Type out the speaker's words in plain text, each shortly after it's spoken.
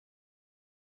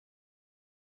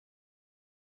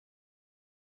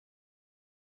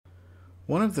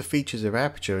One of the features of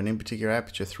Aperture, and in particular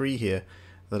Aperture 3 here,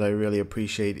 that I really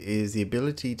appreciate is the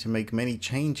ability to make many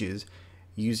changes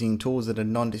using tools that are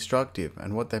non-destructive.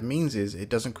 And what that means is it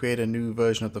doesn't create a new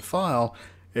version of the file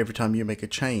every time you make a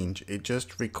change. It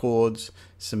just records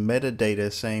some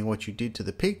metadata saying what you did to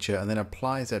the picture and then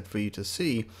applies that for you to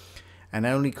see, and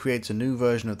only creates a new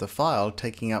version of the file,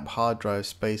 taking up hard drive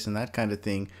space and that kind of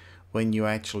thing when you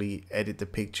actually edit the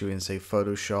picture in, say,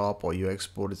 Photoshop, or you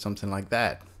exported something like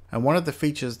that. And one of the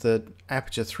features that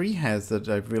Aperture 3 has that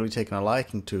I've really taken a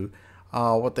liking to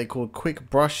are what they call quick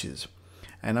brushes.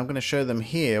 And I'm going to show them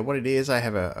here. What it is, I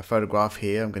have a photograph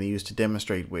here I'm going to use to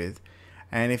demonstrate with.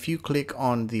 And if you click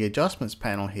on the adjustments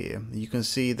panel here, you can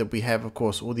see that we have, of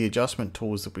course, all the adjustment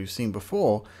tools that we've seen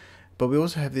before, but we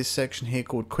also have this section here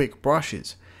called quick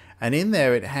brushes. And in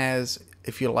there it has,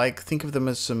 if you like, think of them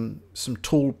as some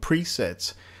tool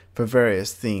presets for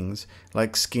various things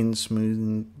like skin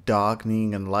smoothing,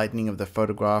 darkening and lightening of the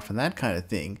photograph and that kind of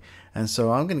thing. And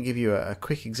so I'm going to give you a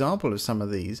quick example of some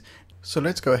of these. So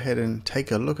let's go ahead and take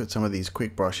a look at some of these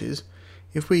quick brushes.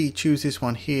 If we choose this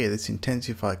one here, this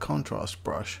Intensify Contrast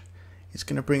brush, it's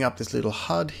going to bring up this little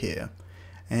HUD here,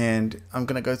 and I'm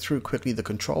going to go through quickly the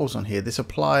controls on here. This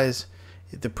applies,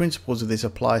 the principles of this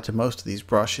apply to most of these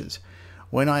brushes.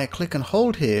 When I click and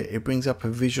hold here, it brings up a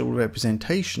visual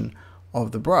representation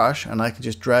of the brush, and I can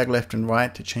just drag left and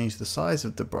right to change the size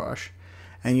of the brush.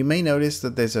 And you may notice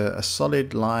that there's a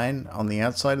solid line on the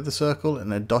outside of the circle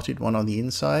and a dotted one on the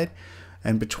inside.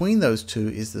 And between those two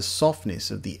is the softness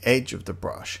of the edge of the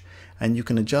brush. And you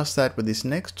can adjust that with this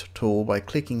next tool by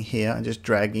clicking here and just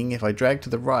dragging. If I drag to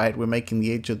the right, we're making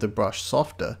the edge of the brush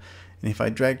softer. And if I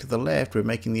drag to the left, we're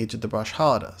making the edge of the brush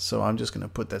harder. So I'm just going to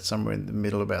put that somewhere in the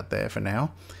middle about there for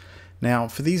now. Now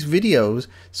for these videos,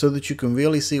 so that you can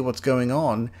really see what's going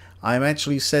on, I'm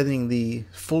actually setting the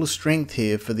full strength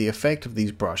here for the effect of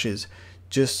these brushes,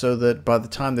 just so that by the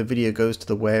time the video goes to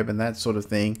the web and that sort of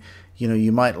thing, you know,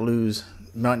 you might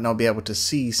not be able to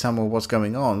see some of what's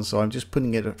going on. So I'm just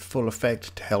putting it at full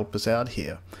effect to help us out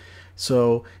here.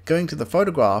 So going to the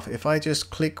photograph, if I just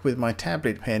click with my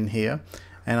tablet pen here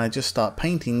and I just start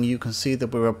painting, you can see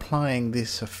that we're applying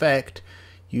this effect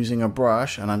using a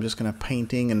brush, and I'm just going to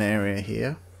painting an area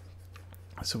here.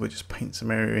 So we'll just paint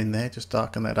some area in there, just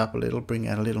darken that up a little, bring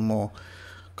out a little more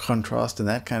contrast and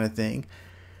that kind of thing.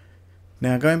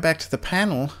 Now going back to the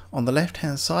panel, on the left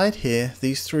hand side here,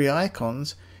 these three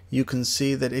icons, you can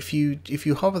see that if you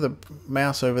hover the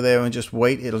mouse over there and just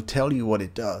wait, it'll tell you what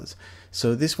it does.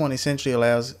 So this one essentially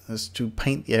allows us to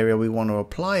paint the area we want to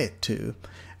apply it to,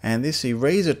 and this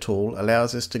eraser tool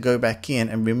allows us to go back in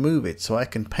and remove it. So I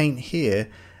can paint here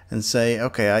and say,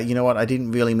 okay, you know what, I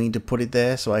didn't really mean to put it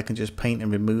there, so I can just paint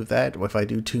and remove that. Or if I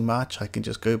do too much, I can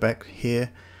just go back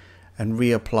here and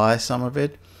reapply some of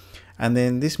it. And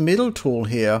then this middle tool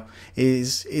here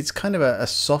it's kind of a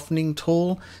softening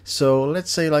tool. So let's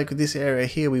say like this area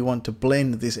here, we want to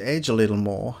blend this edge a little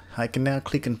more. I can now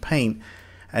click and paint,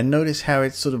 and notice how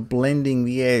it's sort of blending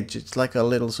the edge. It's like a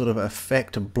little sort of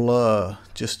effect, a blur,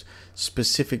 just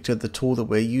specific to the tool that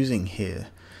we're using here.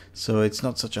 So it's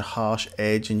not such a harsh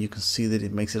edge, and you can see that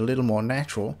it makes it a little more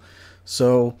natural.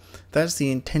 So that's the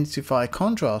Intensify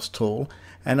Contrast tool.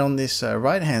 And on this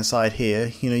right hand side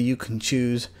here, you know, you can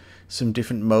choose some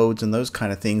different modes and those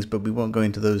kind of things, but we won't go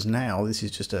into those now. This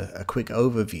is just a quick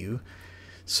overview.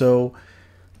 So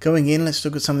going in, let's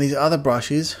look at some of these other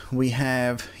brushes. We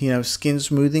have, you know, skin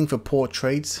smoothing for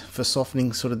portraits, for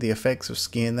softening sort of the effects of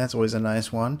skin. That's always a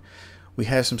nice one. We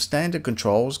have some standard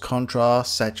controls,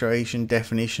 contrast, saturation,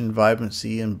 definition,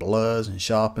 vibrancy, and blurs and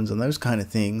sharpens and those kind of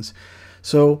things.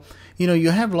 So, you know,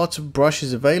 you have lots of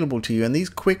brushes available to you, and these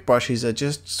quick brushes are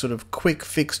just sort of quick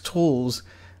fix tools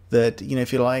that, you know,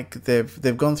 if you like,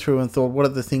 they've gone through and thought, what are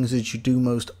the things that you do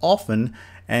most often,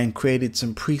 and created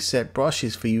some preset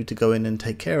brushes for you to go in and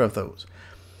take care of those.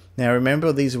 Now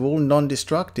remember, these are all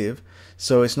non-destructive,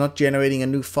 so it's not generating a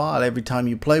new file every time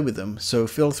you play with them. So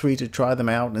feel free to try them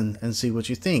out and see what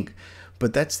you think.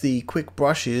 But that's the quick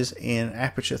brushes in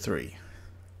Aperture 3.